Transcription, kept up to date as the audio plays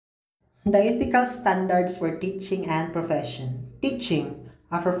The ethical standards for teaching and profession. Teaching,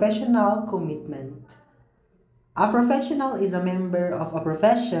 a professional commitment. A professional is a member of a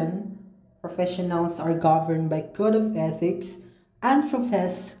profession. Professionals are governed by code of ethics and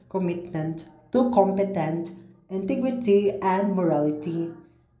profess commitment to competent integrity and morality,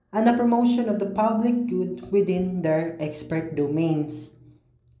 and the promotion of the public good within their expert domains.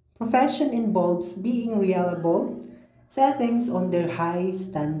 Profession involves being reliable, setting on their high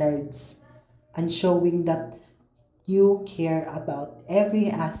standards, and showing that you care about every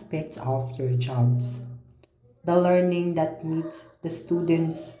aspect of your jobs. The learning that meets the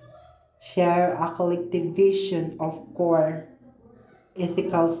students share a collective vision of core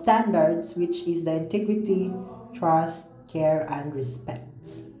ethical standards, which is the integrity, trust, care, and respect.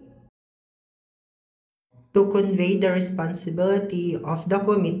 To convey the responsibility of the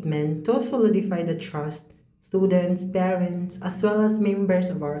commitment to solidify the trust, students, parents, as well as members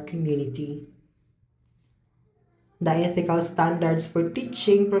of our community. The ethical standards for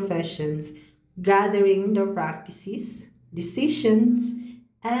teaching professions, gathering the practices, decisions,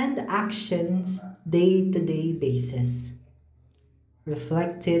 and actions day-to-day basis,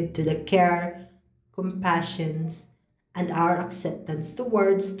 reflected to the care, compassion, and our acceptance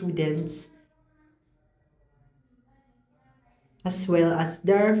towards students as well as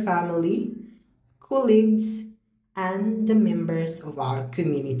their family, colleagues, and the members of our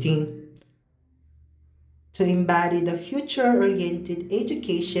community. To embody the future oriented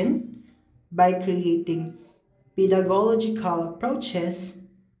education by creating pedagogical approaches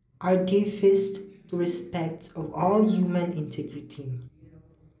are deepest to respect of all human integrity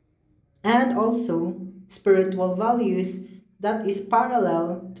and also spiritual values that is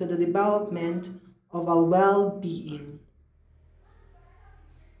parallel to the development of a well-being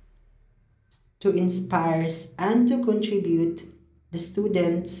to inspire and to contribute the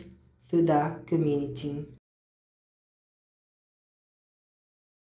students to the community.